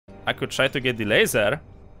I could try to get the laser.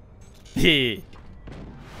 I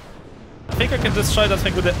think I can destroy that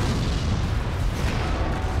thing with the...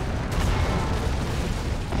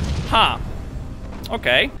 Ha!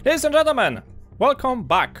 Okay. Ladies and gentlemen, welcome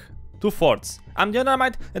back to Forts. I'm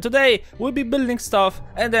Neodyinamite, and today we'll be building stuff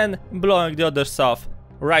and then blowing the other stuff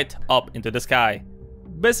right up into the sky.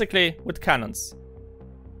 Basically with cannons.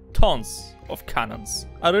 Tons of cannons.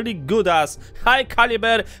 A really good ass, high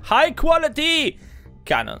caliber, high quality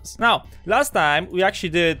cannons. Now, last time we actually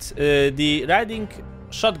did the riding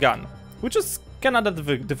shotgun, which is kinda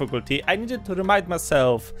the difficulty. I needed to remind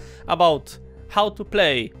myself about how to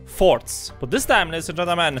play forts. But this time, ladies and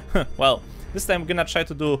gentlemen, well, this time we're gonna try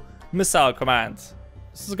to do missile command.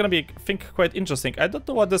 This is gonna be, I think, quite interesting. I don't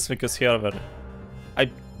know what this thing is here, but I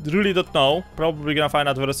really don't know. Probably gonna find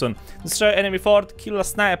out very soon. Destroy enemy fort, kill a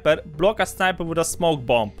sniper, block a sniper with a smoke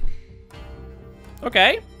bomb.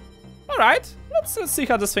 Okay, alright. Let's see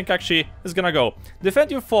how this thing actually is gonna go. Defend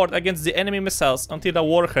your fort against the enemy missiles until the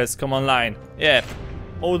warheads come online. Yeah,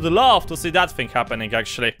 I would love to see that thing happening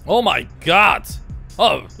actually. Oh my god!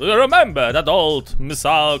 Oh, do you remember that old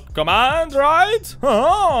missile command, right?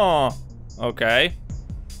 Oh, okay.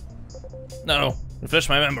 No, refresh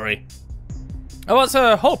my memory. I was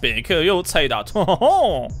hoping you would say that.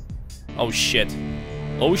 Oh shit.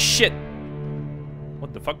 Oh shit.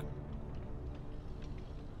 What the fuck?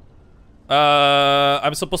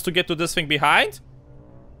 I'm supposed to get to this thing behind?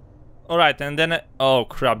 Alright, and then... oh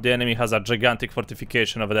crap, the enemy has a gigantic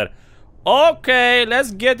fortification over there. Okay,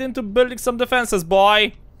 let's get into building some defenses,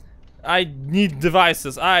 boy. I need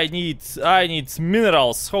devices. I need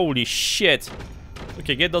minerals. Holy shit.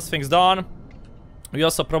 Okay, get those things done. We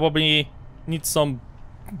also probably need some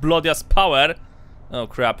bloody ass power. Oh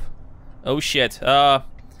crap. Oh shit.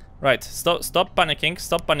 Right, stop panicking.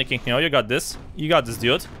 Stop panicking. You know, you got this. You got this,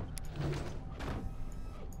 dude.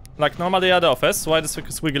 Like normally at the office. Why this thing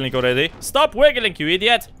is wiggling already? Stop wiggling, you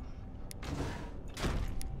idiot!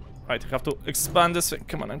 Right, I have to expand this thing.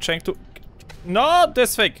 Come on, I'm trying to... not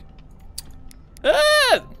this thing!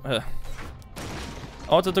 I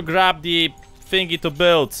wanted to grab the thingy to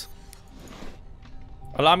build.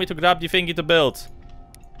 Allow me to grab the thingy to build.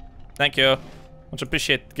 Thank you. Much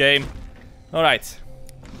appreciate, game. Alright.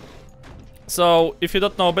 So, if you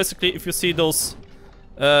don't know, basically, if you see those...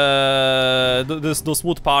 those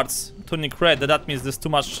wood parts turning red, that means there's too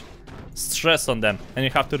much stress on them, and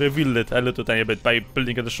you have to reveal it a little tiny bit by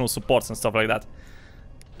building additional supports and stuff like that,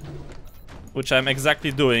 which I'm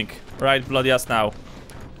exactly doing right bloody ass now.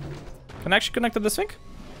 Can I actually connect to this thing?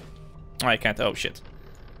 Oh, I can't. Oh shit.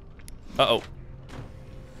 Uh-oh.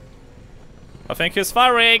 I think he's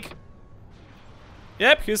firing.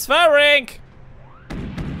 Yep, he's firing.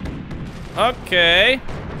 Okay.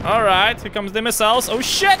 Alright, here comes the missiles. Oh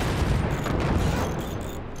shit!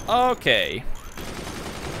 Okay.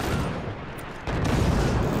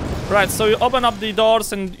 Right, so you open up the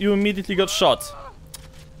doors and you immediately got shot.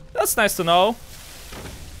 That's nice to know.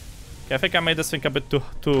 Okay, I think I made this thing a bit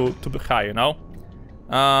too high, you know?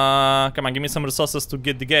 Come on, give me some resources to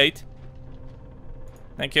get the gate.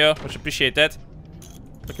 Thank you, much appreciated.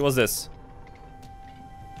 Okay, what's this?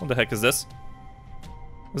 What the heck is this?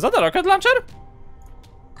 Is that a rocket launcher?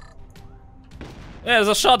 Yeah, it's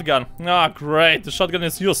a shotgun. Ah, great. The shotgun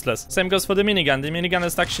is useless. Same goes for the minigun. The minigun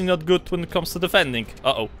is actually not good when it comes to defending.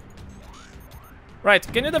 Uh-oh. Right,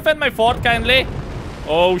 can you defend my fort, kindly?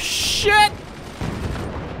 Oh, shit!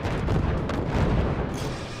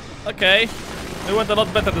 Okay. It went a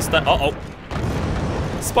lot better this time. Uh-oh.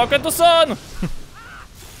 Spoken too soon!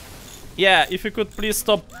 Yeah, if you could please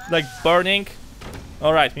stop, like, burning.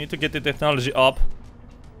 Alright, we need to get the technology up.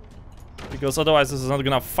 Because otherwise this is not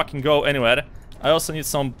gonna fucking go anywhere. I also need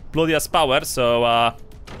some bloody ass power, so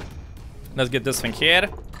let's get this thing here.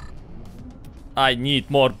 I need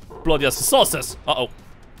more bloody ass resources. Uh-oh.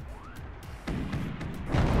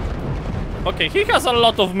 Okay, he has a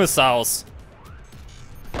lot of missiles.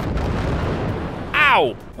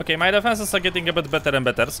 Ow! Okay, my defenses are getting a bit better and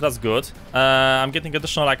better, so that's good. I'm getting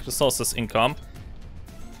additional like resources income.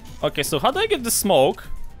 Okay, so how do I get the smoke?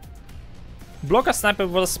 Block a sniper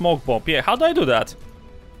with a smoke bomb. Yeah, how do I do that?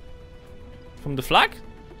 From the flag?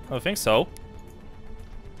 I don't think so.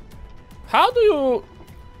 How do you...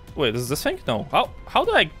 wait, is this thing? No. How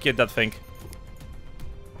do I get that thing?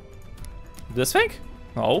 This thing?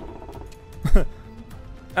 No.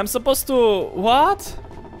 I'm supposed to... what?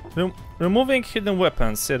 Removing hidden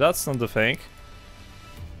weapons. Yeah, that's not the thing.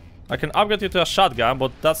 I can upgrade it to a shotgun,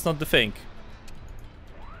 but that's not the thing.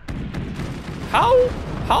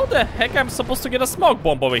 How the heck am I supposed to get a smoke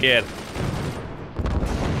bomb over here?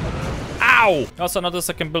 Ow! Also notice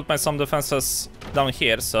I can build my some defenses down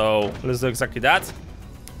here, so let's do exactly that.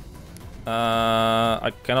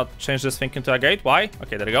 I cannot change this thing into a gate. Why?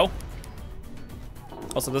 Okay, there we go.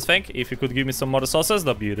 Also this thing, if you could give me some more resources,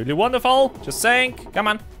 that'd be really wonderful. Just saying. Come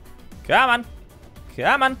on. Come on.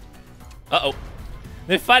 Come on. Uh-oh.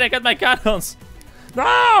 They fired at my cannons.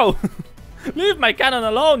 No! Leave my cannon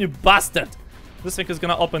alone, you bastard. This thing is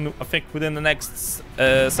gonna open, I think, within the next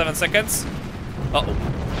 7 seconds. Uh-oh.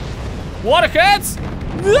 Waterheads!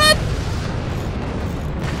 What?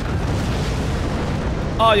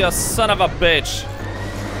 Oh, you son of a bitch.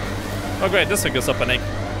 Oh, great, this thing is opening.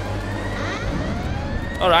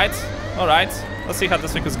 Alright, alright. Let's see how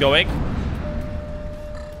this thing is going.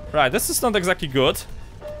 Right, this is not exactly good.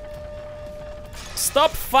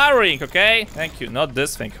 Stop firing, okay? Thank you. Not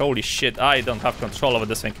this thing. Holy shit, I don't have control over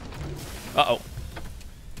this thing. Uh-oh.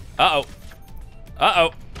 Uh-oh.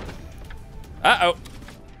 Uh-oh. Uh-oh.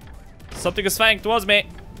 Something is flying towards me.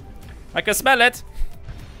 I can smell it.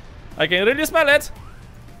 I can really smell it.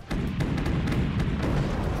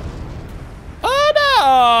 Oh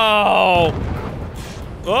no!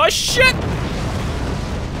 Oh shit!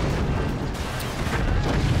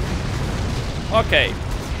 Okay.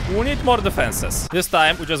 We need more defenses. This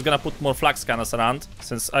time we're just gonna put more flag scanners around,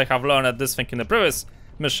 since I have learned at this thing in the previous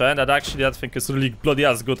mission that actually that thing is really bloody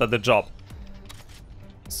as good at the job.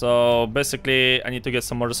 So basically I need to get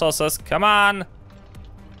some more resources. Come on!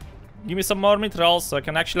 Give me some more minerals so I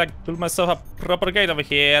can actually like build myself a proper gate over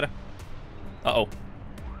here. Uh-oh.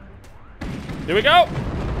 Here we go!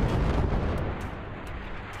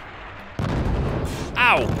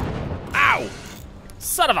 Ow! Ow!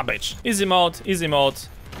 Son of a bitch! Easy mode, easy mode.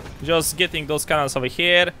 Just getting those cannons over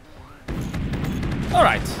here.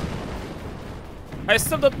 Alright. I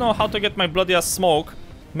still don't know how to get my bloody ass smoke.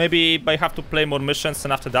 Maybe I have to play more missions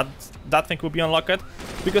and after that, that thing will be unlocked.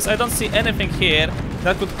 Because I don't see anything here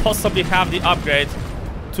that could possibly have the upgrade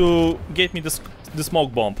to get me the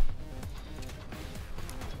smoke bomb.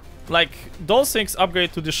 Like, those things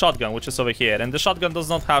upgrade to the shotgun, which is over here. And the shotgun does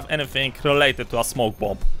not have anything related to a smoke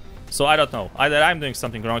bomb. So I don't know. Either I'm doing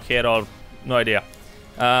something wrong here or no idea.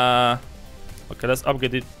 Okay, let's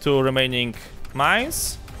upgrade the 2 remaining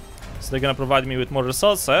mines. So they're gonna provide me with more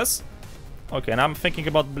resources. Okay, and I'm thinking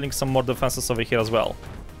about building some more defenses over here as well.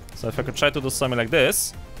 So if I could try to do something like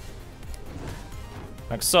this.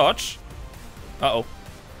 Like such. Uh-oh.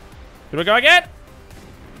 Here we go again!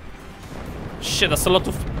 Shit, that's a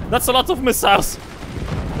lot of missiles!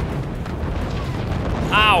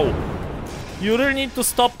 Ow! You really need to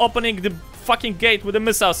stop opening the fucking gate with the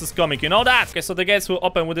missiles is coming, you know that? Okay, so the gates will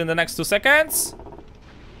open within the next 2 seconds.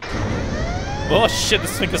 Oh shit,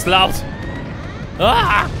 this thing is loud.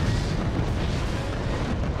 Ah!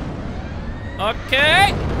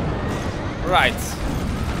 Okay. Right.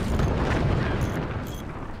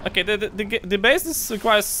 Okay, the base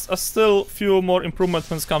requires a still few more improvements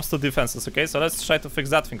when it comes to defenses, okay? So let's try to fix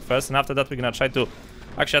that thing first, and after that we're gonna try to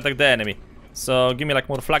actually attack the enemy. So give me like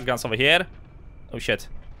more flak guns over here. Oh shit.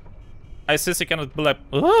 I seriously cannot build up.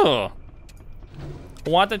 Ugh.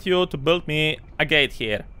 Wanted you to build me a gate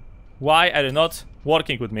here. Why are you not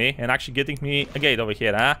working with me and actually getting me a gate over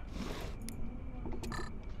here, huh?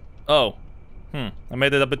 Oh. I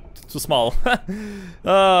made it a bit too small.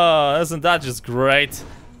 Oh, isn't that just great?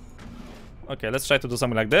 Okay, let's try to do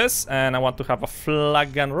something like this. And I want to have a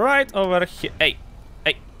flag gun right over here. Hey,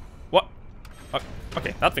 hey, what?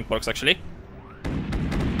 Okay, that thing works actually.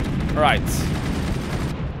 Right.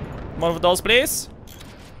 More of those, please.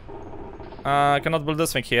 I cannot build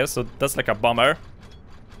this thing here, so that's like a bummer.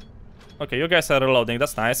 Okay, you guys are reloading,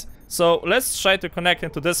 that's nice. So let's try to connect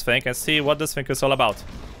into this thing and see what this thing is all about.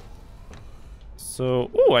 So,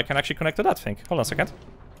 ooh, I can actually connect to that thing. Hold on a second.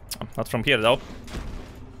 Oh, not from here though.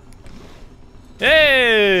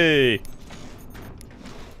 Hey!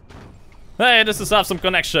 Hey, this is awesome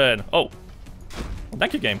connection. Oh,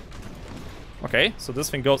 thank you, game. Okay, so this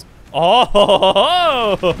thing goes.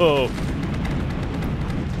 Oh!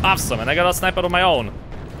 Awesome, and I got a sniper of my own.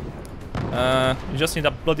 You just need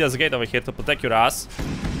a bloody ass gate over here to protect your ass.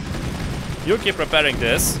 You keep repairing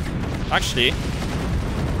this. Actually,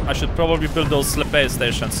 I should probably build those repair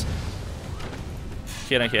stations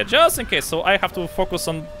here and here, just in case. So I have to focus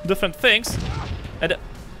on different things. And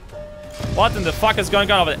what in the fuck is going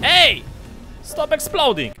on over there? Hey! Stop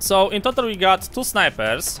exploding! So in total we got 2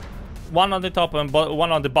 snipers. One on the top and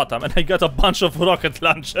one on the bottom, and I got a bunch of rocket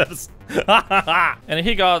launchers. And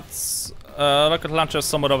he got rocket launchers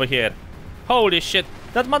somewhere over here. Holy shit,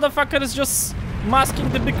 that motherfucker is just masking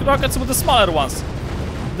the big rockets with the smaller ones.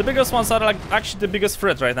 The biggest ones are like actually the biggest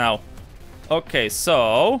threat right now. Okay,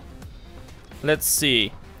 so let's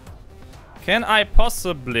see. Can I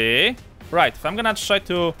possibly Right, if I'm gonna try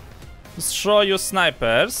to destroy you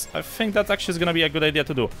snipers, I think that actually is gonna be a good idea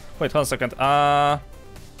to do. Wait, hold on a second. How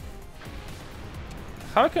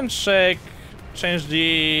I can change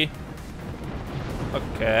the...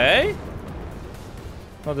 Okay.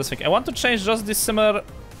 Not this thing. I want to change just this similar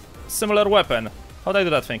weapon. How do I do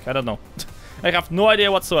that thing? I don't know. I have no idea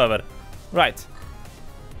whatsoever. Right.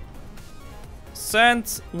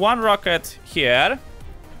 Send one rocket here.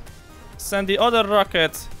 Send the other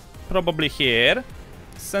rocket probably here.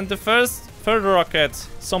 Send the third rocket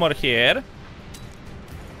somewhere here.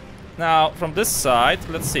 Now, from this side,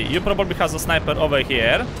 let's see. You probably has a sniper over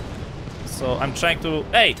here. So I'm trying to...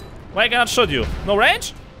 Hey! Why I cannot shoot you? No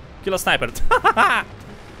range? Kill a sniper.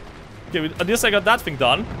 Okay, at least I got that thing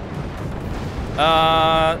done.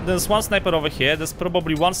 There's one sniper over here. There's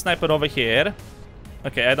probably one sniper over here.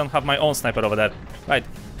 Okay, I don't have my own sniper over there. Right.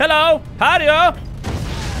 Hello! How are you?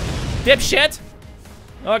 Dipshit!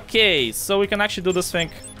 Okay, so we can actually do this thing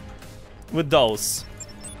with those.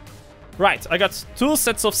 Right, I got 2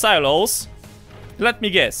 sets of silos. Let me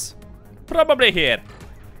guess. Probably here.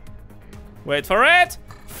 Wait for it.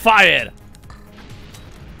 Fire!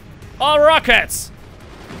 All rockets!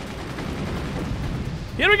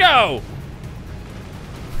 Here we go!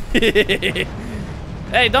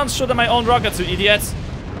 Hey, don't shoot at my own rockets, you idiots!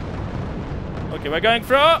 Okay, we're going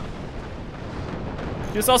through.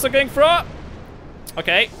 He's also going through.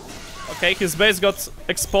 Okay. Okay, his base got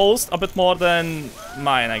exposed a bit more than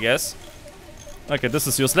mine, I guess. Okay, this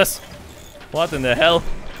is useless. What in the hell?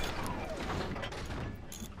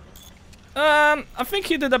 I think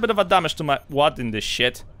he did a bit of a damage to my... What in the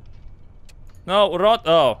shit? No,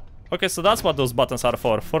 oh. Okay, so that's what those buttons are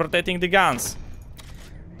for rotating the guns.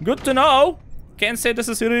 Good to know. Can't say this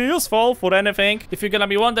is really useful for anything. If you're gonna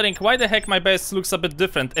be wondering why the heck my base looks a bit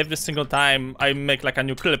different every single time I make like a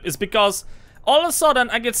new clip, it's because all of a sudden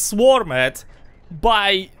I get swarmed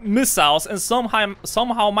by missiles, and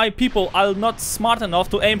somehow my people are not smart enough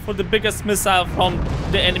to aim for the biggest missile from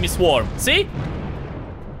the enemy swarm. See?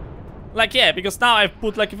 Like, yeah, because now I've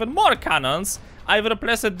put like even more cannons. I've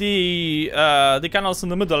replaced the cannons in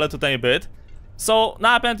the middle a little tiny bit. So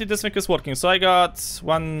now apparently this thing is working. So I got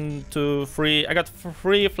 1, 2, 3. I got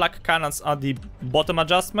 3 flak cannons at the bottom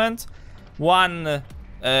adjustment. 1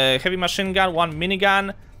 heavy machine gun, 1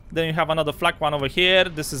 minigun. Then you have another flak one over here.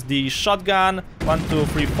 This is the shotgun. 1, 2,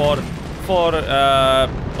 3, 4.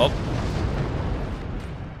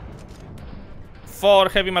 4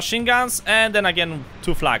 heavy machine guns, and then again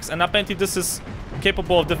 2 flags. And apparently this is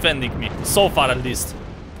capable of defending me, so far at least.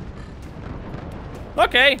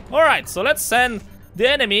 Okay, alright, so let's send the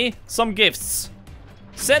enemy some gifts.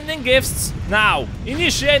 Sending gifts now.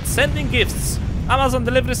 Initiate sending gifts. Amazon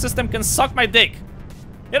delivery system can suck my dick.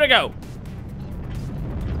 Here we go.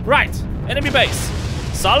 Right, enemy base.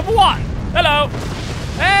 Salve 1. Hello.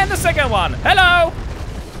 And the second one. Hello.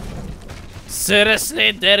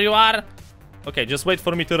 Seriously, there you are. Okay, just wait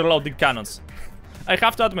for me to reload the cannons. I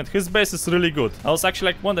have to admit, his base is really good. I was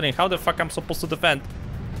actually like wondering how the fuck I'm supposed to defend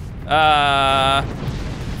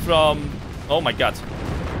from... Oh my god.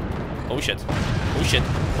 Oh shit. Oh shit.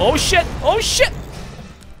 Oh shit. Oh shit.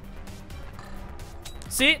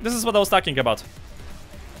 See, this is what I was talking about.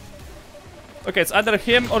 Okay, it's either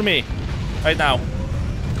him or me right now.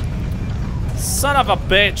 Son of a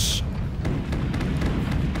bitch.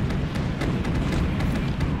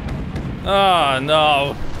 Oh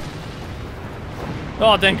no.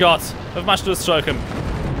 Oh, thank god. I've managed to destroy him.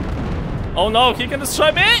 Oh no, he can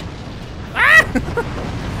destroy me? Ah!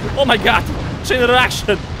 Oh my god. Chain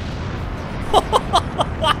reaction.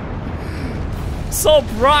 So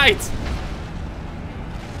bright.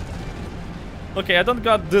 Okay, I don't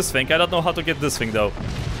got this thing. I don't know how to get this thing though.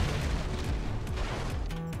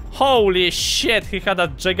 Holy shit, he had a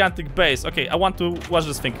gigantic base. Okay, I want to watch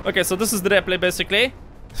this thing. Okay, so this is the replay basically.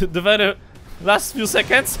 The very last few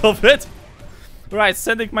seconds of it. Right,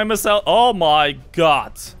 sending my missile. Oh my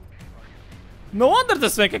god. No wonder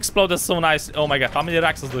this thing exploded so nice. Oh my god, how many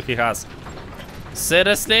Raxes do he has?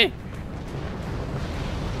 Seriously?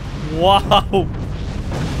 Wow.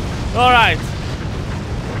 Alright.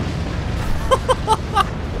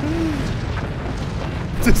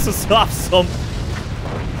 This is awesome.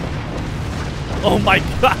 Oh my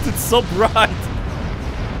god, it's so bright.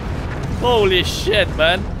 Holy shit,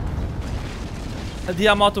 man. The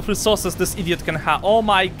amount of resources this idiot can have. Oh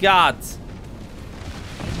my god.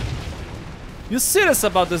 You serious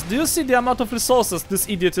about this? Do you see the amount of resources this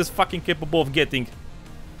idiot is fucking capable of getting?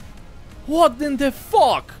 What in the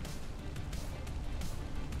fuck?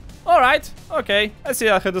 Alright, okay. I see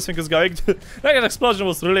how this thing is going. That explosion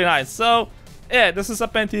was really nice. So, yeah, this is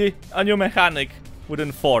apparently a new mechanic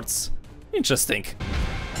within forts. Interesting.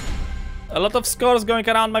 A lot of scores going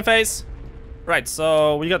around my face. Right,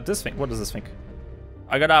 so we got this thing. What is this thing?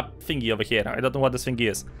 I got a thingy over here. I don't know what this thingy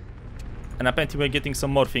is. And apparently we're getting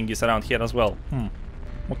some more thingies around here as well.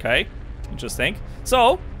 Okay, interesting.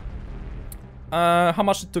 So, how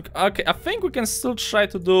much it took? Okay, I think we can still try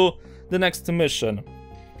to do the next mission.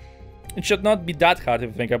 It should not be that hard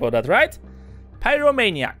if you think about that, right?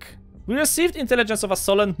 Pyromaniac. We received intelligence of a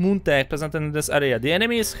solid moontech present in this area. The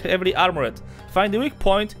enemy is heavily armored. Find the weak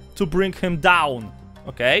point to bring him down.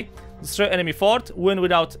 Okay. Destroy enemy fort. Win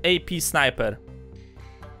without AP sniper.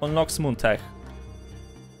 Unlocks moontech.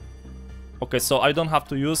 Okay, so I don't have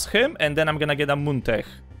to use him, and then I'm gonna get a moontech.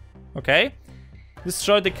 Okay.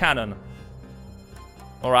 Destroy the cannon.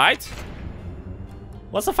 Alright.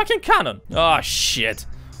 What's a fucking cannon? Oh, shit.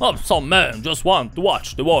 Oh, some men just want to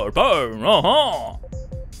watch the world burn.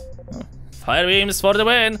 Fire beams for the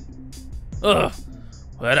win. Ugh.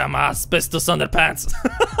 Where are my asbestos underpants?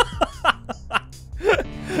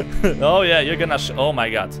 Oh yeah, you're gonna oh my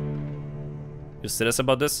god. You serious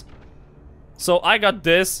about this? So I got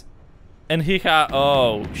this, and he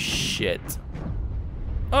oh shit.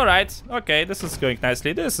 Alright, okay, this is going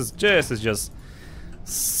nicely. This is just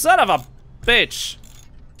son of a bitch.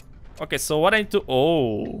 Okay, so what I need to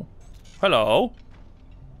oh. Hello.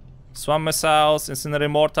 Swarm missiles, incendiary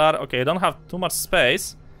mortar. Okay, I don't have too much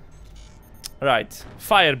space. Right.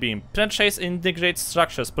 Fire beam. Penetrates integrate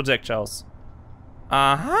structures, projectiles.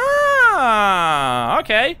 Aha!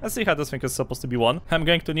 Okay, let's see how this thing is supposed to be won. I'm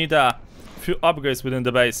going to need a few upgrades within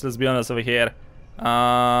the base, let's be honest over here.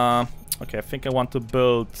 Okay, I think I want to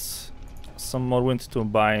build some more wind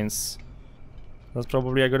turbines. That's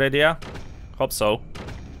probably a good idea. Hope so.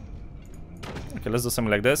 Okay, let's do something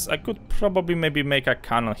like this. I could probably maybe make a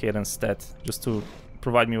cannon here instead, just to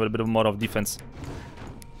provide me with a bit more of defense.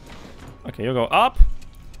 Okay, you go up.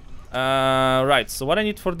 Right, so what I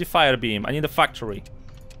need for the fire beam? I need a factory.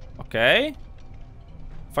 Okay.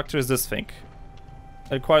 Factory is this thing.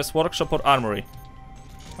 It requires workshop or armory.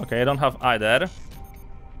 Okay, I don't have either.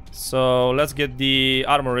 So let's get the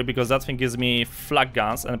armory, because that thing gives me flak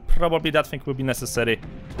guns, and probably that thing will be necessary.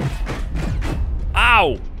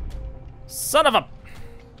 Ow! Son of a...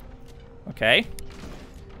 Okay.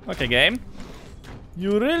 Okay, game.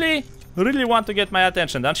 You really want to get my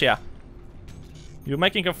attention, don't you? You're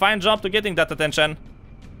making a fine job to getting that attention.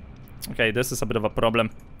 Okay, this is a bit of a problem.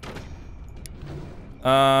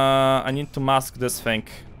 I need to mask this thing.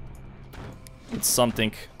 It's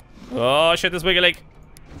something. Oh shit, it's wiggling.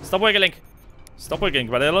 Stop wiggling. Stop wiggling,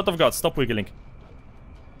 but a lot of gods, stop wiggling.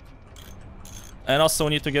 And also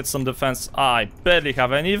we need to get some defense. I barely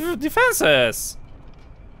have any defenses.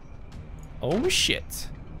 Oh shit.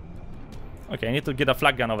 Okay, I need to get a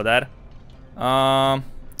flak gun over there.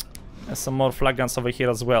 And some more flak guns over here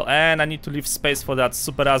as well. And I need to leave space for that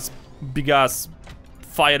super ass, big ass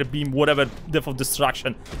fire beam, whatever, death of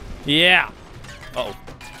destruction. Yeah. Oh.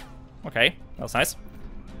 Okay, that was nice.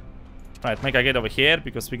 Right, make a gate over here,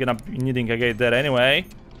 because we're gonna be needing a gate there anyway.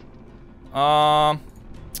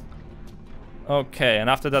 Okay, and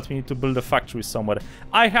after that we need to build a factory somewhere.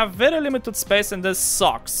 I have very limited space, and this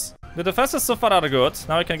sucks. The defenses so far are good.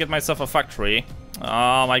 Now I can get myself a factory.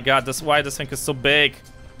 Oh my god, that's why this thing is so big.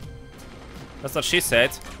 That's what she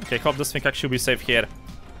said. Okay, hope this thing actually will be safe here.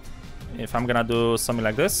 If I'm gonna do something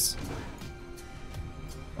like this.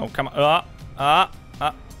 Oh, come on.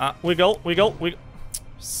 Wiggle, wiggle, wiggle.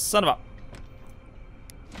 Son of a...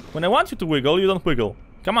 When I want you to wiggle, you don't wiggle.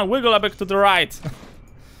 Come on, wiggle a bit to the right.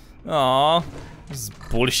 Oh, this is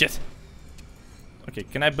bullshit. Okay,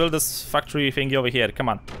 can I build this factory thingy over here? Come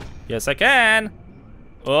on. Yes, I can.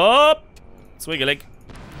 Oh, it's wiggling.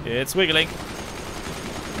 It's wiggling.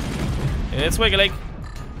 It's wiggling.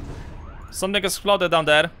 Something exploded down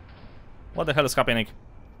there. What the hell is happening?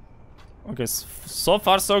 Okay, so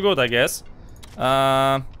far so good, I guess.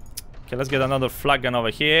 Okay, let's get another flag gun over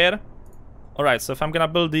here. Alright, so if I'm gonna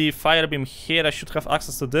build the fire beam here, I should have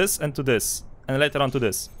access to this and to this. And later on to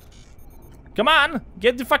this. Come on!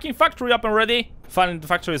 Get the fucking factory up and ready! Finally, the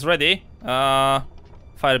factory is ready.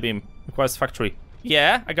 Fire beam requires factory.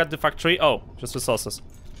 Yeah, I got the factory. Oh, just resources.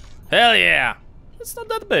 Hell yeah! It's not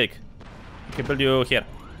that big. Okay, build you here.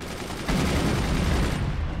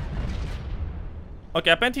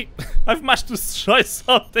 Okay, apparently I've managed to destroy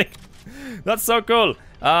something. That's so cool.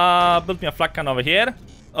 Build me a flak can over here.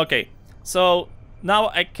 Okay, so now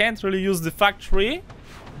I can't really use the factory,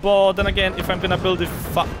 but then again, if I'm gonna build the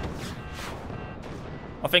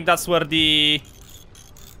I think that's where the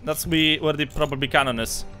where the probably cannon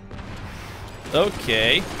is.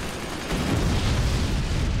 Okay.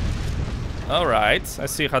 All right, I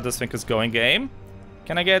see how this thing is going. Game.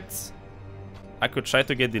 Can I get I could try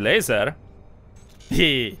to get the laser.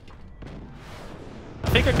 I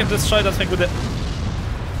think I can destroy that thing with the...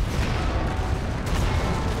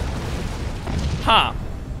 Huh.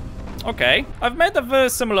 Okay. I've made a very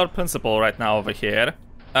similar principle right now over here.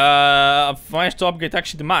 I've managed to upgrade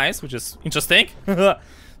actually the mines, which is interesting.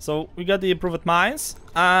 So we got the improved mines.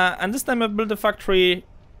 And this time I built the factory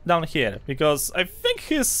down here, because I think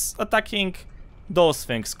he's attacking those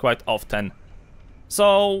things quite often.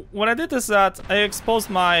 So what I did is that I exposed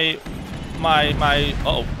my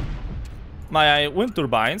wind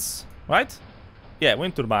turbines, right? Yeah,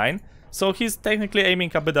 wind turbine. So he's technically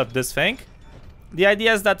aiming a bit at this thing. The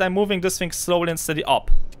idea is that I'm moving this thing slowly and steady up.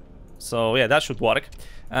 So yeah, that should work.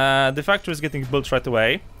 The factory is getting built right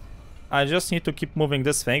away. I just need to keep moving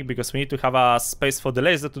this thing because we need to have a space for the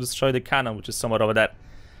laser to destroy the cannon, which is somewhere over there.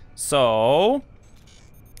 So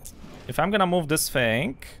if I'm gonna move this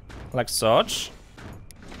thing like such,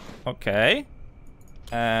 okay,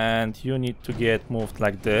 and you need to get moved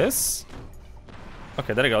like this.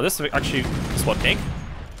 Okay, there we go. This actually is working.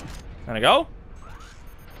 There we go.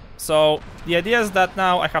 So the idea is that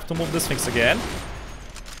now I have to move these things again.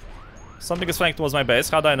 Something is flying towards my base.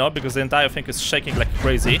 How do I know? Because the entire thing is shaking like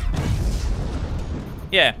crazy.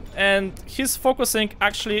 Yeah, and he's focusing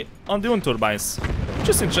actually on the wind turbines, which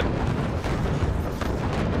is interesting.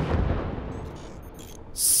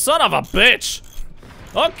 Son of a bitch!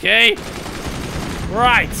 Okay.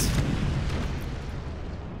 Right.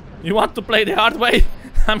 You want to play the hard way?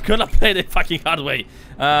 I'm gonna play the fucking hard way.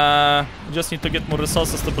 Just need to get more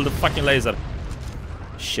resources to build a fucking laser.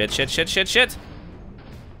 Shit.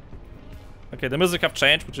 Okay, the music have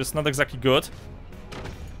changed, which is not exactly good.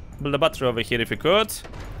 Build a battery over here if you could.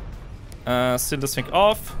 Seal this thing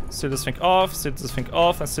off, seal this thing off, seal this thing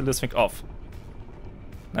off, and seal this thing off.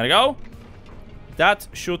 There we go. That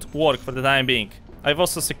should work for the time being. I've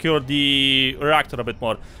also secured the reactor a bit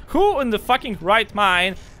more. Who in the fucking right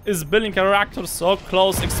mind is building a reactor so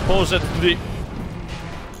close exposure to the...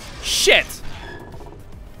 Shit!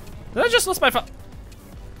 Did I just lose my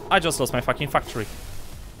I just lost my fucking factory.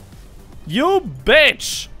 You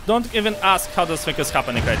bitch! Don't even ask how this thing is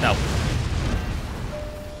happening right now.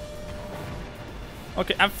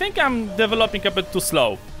 Okay, I think I'm developing a bit too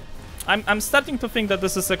slow. I'm starting to think that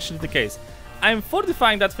this is actually the case. I'm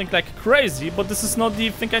fortifying that thing like crazy, but this is not the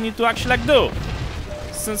thing I need to actually like do.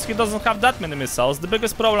 Since he doesn't have that many missiles, the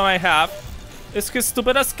biggest problem I have is his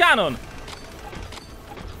stupid ass cannon,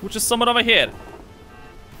 which is somewhere over here.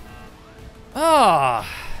 Ah.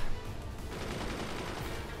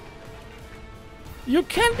 You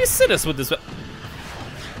can't be serious with this.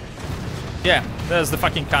 Yeah, there's the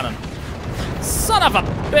fucking cannon. Son of a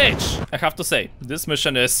bitch! I have to say, this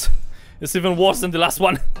mission is even worse than the last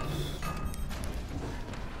one.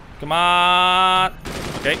 Come on.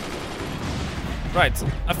 Okay. Right.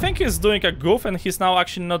 I think he's doing a goof and he's now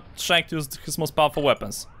actually not trying to use his most powerful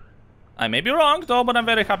weapons. I may be wrong though, but I'm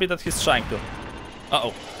very happy that he's trying to.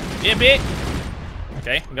 Uh-oh. Yippee!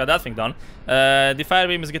 Okay, we got that thing done. The fire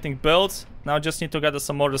beam is getting built. Now I just need to gather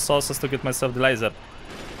some more resources to get myself the laser.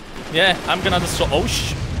 Yeah, I'm gonna destroy... Oh,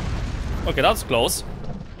 shh. Okay, that's close.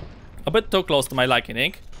 A bit too close to my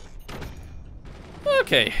liking.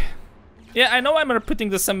 Okay. Yeah, I know I'm repeating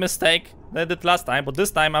the same mistake that I did last time, but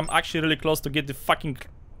this time I'm actually really close to get the fucking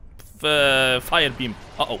fire beam.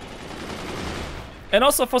 Uh-oh. And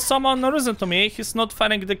also, for some unknown reason to me, he's not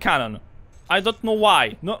firing the cannon. I don't know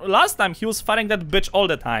why. No, last time he was firing that bitch all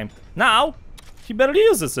the time. Now, he barely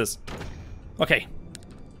uses this. Okay.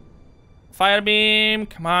 Fire beam.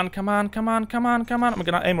 Come on, come on, come on, come on, come on. I'm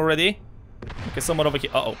gonna aim already. Okay, somewhere over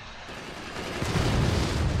here. Uh-oh.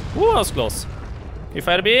 Ooh, that was close. Okay,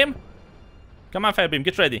 fire beam. Come on, fire beam,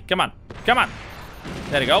 get ready. Come on, come on.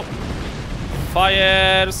 There you go.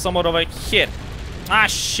 Fire somewhere over here. Ah,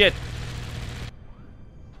 shit.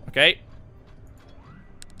 Okay.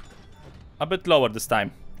 A bit lower this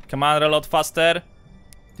time. Come on, reload faster.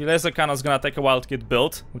 The laser cannon's gonna take a while to get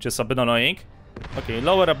built, which is a bit annoying. Okay,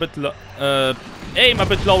 lower a bit. Aim a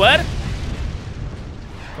bit lower.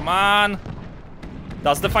 Come on.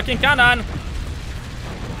 That's the fucking cannon.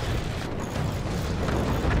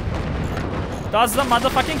 That's the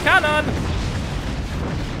motherfucking cannon.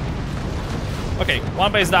 Okay,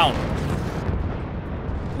 one base down.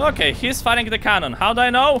 Okay, he's firing the cannon. How do I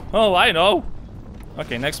know? Oh, I know.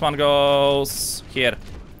 Okay, next one goes here.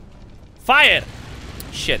 Fire!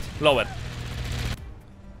 Shit, lower.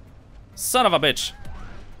 Son of a bitch.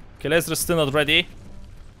 Okay, laser is still not ready.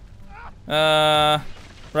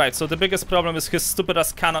 Right, so the biggest problem is his stupid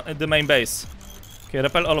ass cannon at the main base. Okay,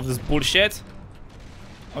 repel all of this bullshit.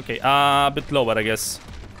 Okay, a bit lower, I guess.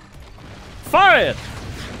 Fire!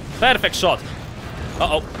 Perfect shot.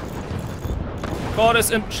 Uh-oh. Core is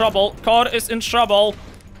in trouble. Core is in trouble.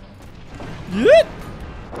 Yeah.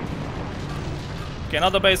 Okay,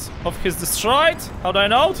 another base of his destroyed. How do I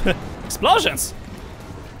know? Explosions.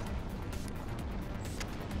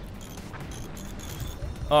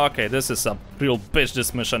 Okay, this is a real bitch,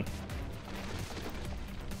 this mission.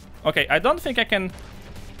 Okay, I don't think I can...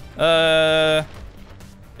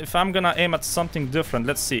 if I'm gonna aim at something different,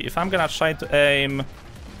 let's see. If I'm gonna try to aim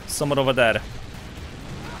somewhere over there.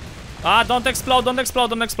 Ah, don't explode, don't explode,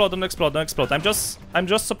 don't explode, don't explode, don't explode. I'm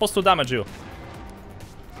just supposed to damage you.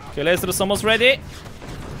 Okay, laser is almost ready.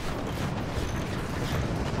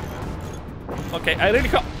 Okay, I really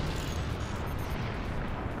hope...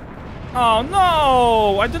 Oh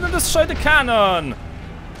no! I didn't destroy the cannon!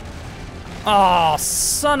 Oh,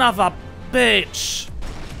 son of a bitch!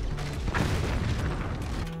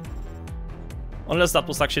 Unless that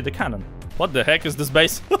was actually the cannon. What the heck is this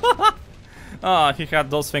base? Ah, he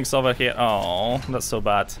had those things over here. Oh, that's so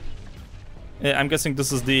bad. Yeah, I'm guessing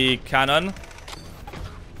this is the cannon.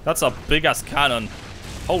 That's a big-ass cannon.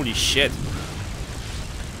 Holy shit.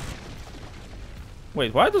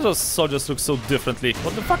 Wait, why do those soldiers look so differently?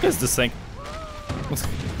 What the fuck is this thing?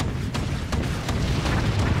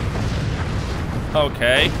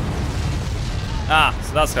 Okay. Ah,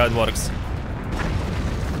 so that's how it works.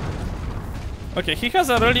 Okay, he has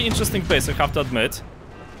a really interesting base, I have to admit.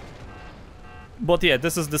 But yeah,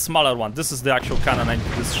 this is the smaller one. This is the actual cannon I need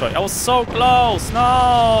to destroy. I was so close!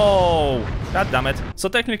 No! God damn it. So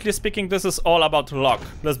technically speaking, this is all about luck.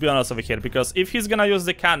 Let's be honest over here. Because if he's gonna use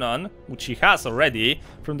the cannon, which he has already,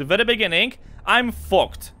 from the very beginning, I'm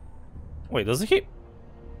fucked. Wait, doesn't he?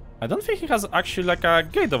 I don't think he has actually like a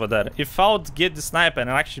gate over there. If I would get the sniper and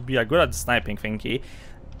actually be a good at the sniping thingy,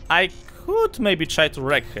 I could maybe try to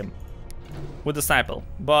wreck him with the sniper.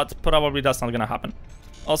 But probably that's not gonna happen.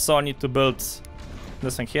 Also, I need to build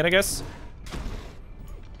this thing here, I guess.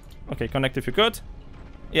 Okay, connect if you could.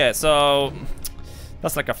 Yeah, so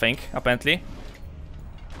that's like a thing, apparently.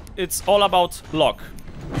 It's all about luck,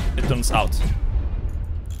 it turns out.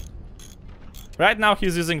 Right now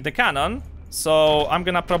he's using the cannon, so I'm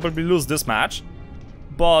gonna probably lose this match.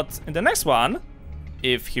 But in the next one,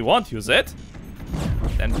 if he won't use it,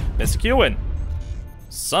 then basically you win.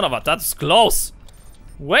 Son of a, that's close.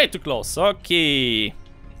 Way too close, okay.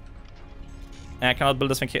 I cannot build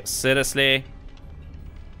this thing here. Seriously?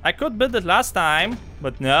 I could build it last time,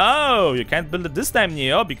 but no, you can't build it this time,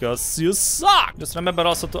 Neo, because you suck. Just remember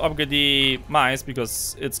also to upgrade the mines,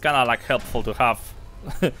 because it's kind of like helpful to have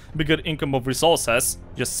bigger income of resources.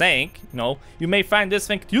 Just saying, you know, you may find this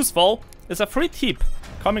thing useful. It's a free tip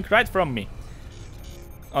coming right from me.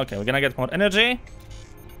 Okay, we're gonna get more energy.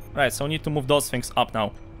 Right, so we need to move those things up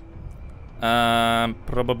now.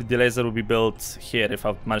 Probably the laser will be built here if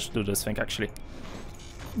I manage to do this thing actually.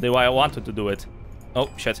 The way I wanted to do it. Oh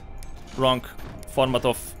shit. Wrong format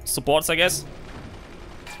of supports, I guess.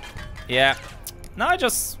 Yeah. No, I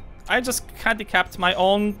just handicapped my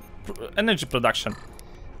own energy production.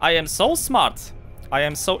 I am so smart. I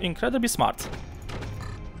am so incredibly smart.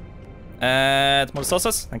 And more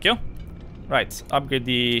resources, thank you. Right, upgrade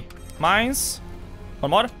the mines.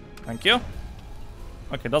 One more, thank you.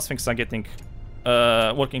 Okay, those things are getting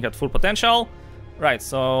working at full potential. Right,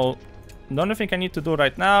 so the only thing I need to do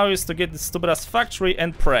right now is to get this stupid ass factory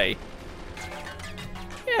and pray.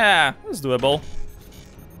 Yeah, it's doable.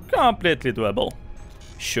 Completely doable.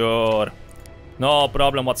 Sure. No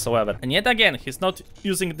problem whatsoever. And yet again, he's not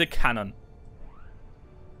using the cannon.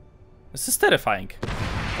 This is terrifying.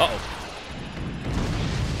 Uh-oh.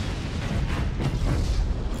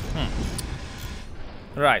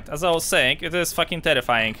 Right, as I was saying, it is fucking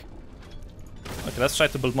terrifying. Okay, let's try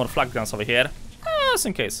to build more flak guns over here. Just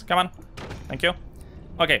in case. Come on. Thank you.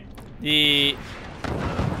 Okay. The...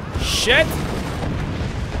 Shit!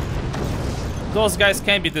 Those guys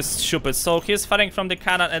can't be this stupid. So he's firing from the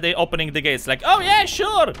cannon and they opening the gates. Like, oh yeah,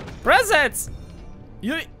 sure! Presents!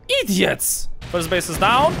 You idiots! First base is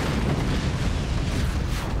down.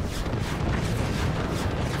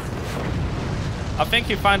 I think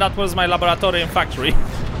he found out where's my laboratory and factory.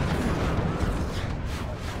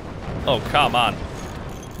 Oh, come on.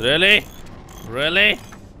 Really? Really?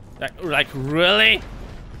 Like really?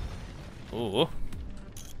 Ooh.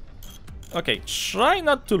 Okay, try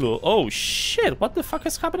not to lose. Oh, shit. What the fuck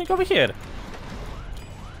is happening over here?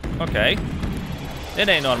 Okay. It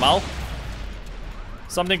ain't normal.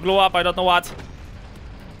 Something blew up, I don't know what.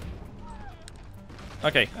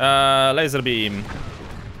 Okay, laser beam.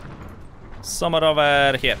 Somewhere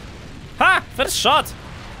over here. Ha! First shot!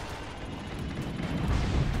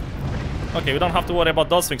 Okay, we don't have to worry about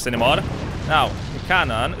those things anymore. Now, the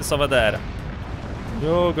cannon is over there.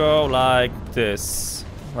 You go like this.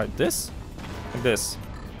 Like this? Like this.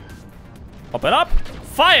 Open up.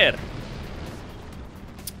 Fire!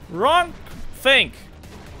 Wrong thing.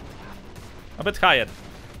 A bit higher.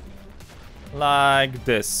 Like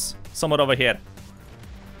this. Somewhere over here.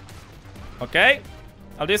 Okay.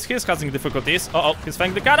 At least he's causing difficulties. Uh-oh, he's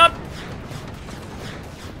firing the cannon.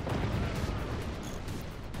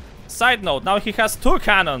 Side note, now he has 2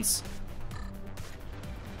 cannons.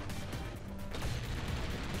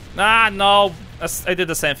 Ah, no. I did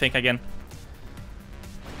the same thing again.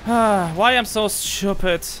 Why I'm so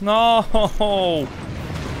stupid? No.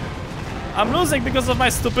 I'm losing because of my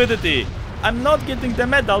stupidity. I'm not getting the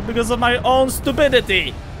medal because of my own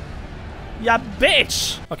stupidity. Yeah,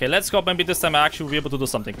 bitch. Okay, let's hope maybe this time I actually will be able to do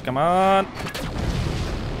something. Come on.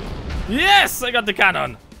 Yes, I got the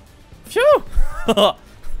cannon. Phew.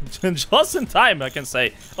 Just in time, I can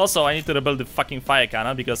say. Also, I need to rebuild the fucking fire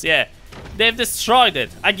cannon because, yeah, they've destroyed it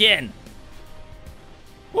again.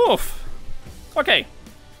 Oof. Okay.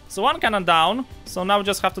 So 1 cannon down. So now we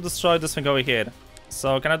just have to destroy this thing over here.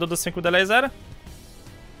 So can I do this thing with the laser?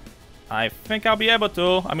 I think I'll be able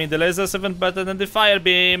to. I mean, the laser is even better than the fire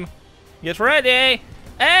beam. Get ready.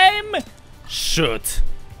 Aim. Shoot.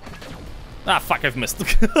 Ah, fuck, I've missed.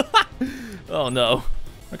 Oh, no.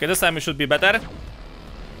 Okay, this time it should be better.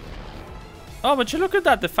 Oh, but you look at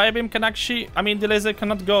that. The fire beam can actually... I mean, the laser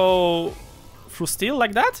cannot go through steel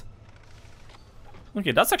like that?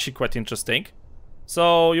 Okay, that's actually quite interesting.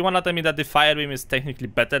 So, you wanna tell me that the fire beam is technically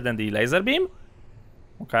better than the laser beam?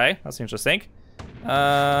 Okay, that's interesting.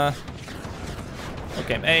 Okay,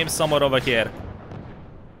 aim somewhere over here.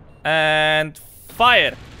 And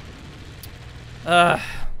fire.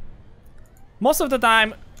 Most of the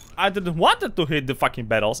time, I didn't want it to hit the fucking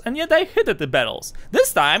barrels, and yet I hit the barrels.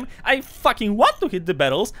 This time, I fucking want to hit the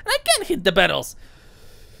barrels, and I can't hit the barrels.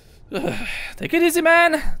 Take it easy,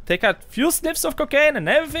 man. Take a few sniffs of cocaine, and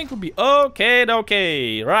everything will be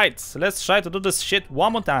okay. Right, let's try to do this shit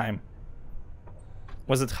one more time.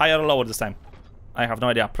 Was it higher or lower this time? I have no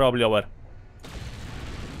idea. Probably lower.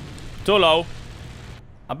 Too low.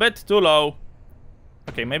 A bit too low.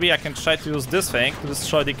 Okay, maybe I can try to use this thing to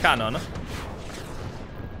destroy the cannon.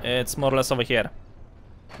 It's more or less over here.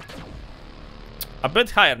 A bit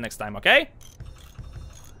higher next time, okay?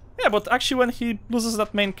 Yeah, but actually when he loses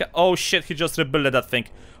that main oh shit, he just rebuilt that thing.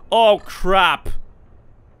 Oh crap.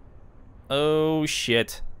 Oh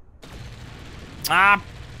shit. Ah.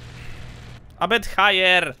 A bit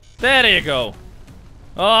higher. There you go.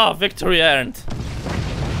 Oh, victory earned.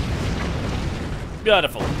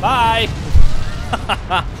 Beautiful. Bye.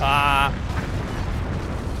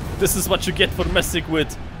 This is what you get for messing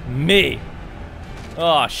with me.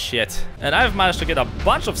 Oh shit. And I've managed to get a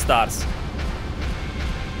bunch of stars.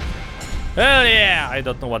 Hell yeah! I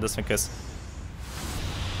don't know what this thing is.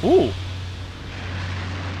 Ooh.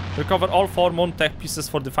 Recover all 4 moontech pieces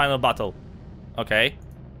for the final battle. Okay.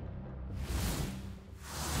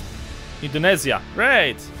 Indonesia.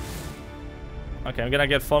 Great. Okay, I'm gonna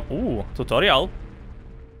get 4. Ooh, tutorial.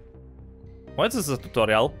 What is this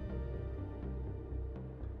tutorial?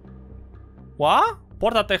 What?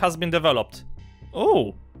 Portal tech has been developed.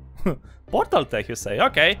 Oh. Portal tech, you say?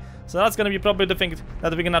 Okay. So that's gonna be probably the thing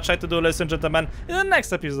that we're gonna try to do, ladies and gentlemen, in the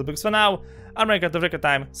next episode. Because for now, I'm running out of record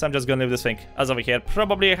time, so I'm just gonna leave this thing as over here.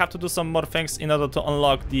 Probably I have to do some more things in order to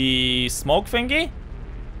unlock the smoke thingy.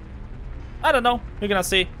 I don't know. We're gonna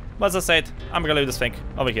see. But as I said, I'm gonna leave this thing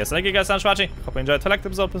over here. So thank you guys so much for watching. Hope you enjoyed. If you liked the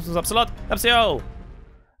episode, please subscribe a lot. I'll see you all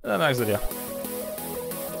in the next video.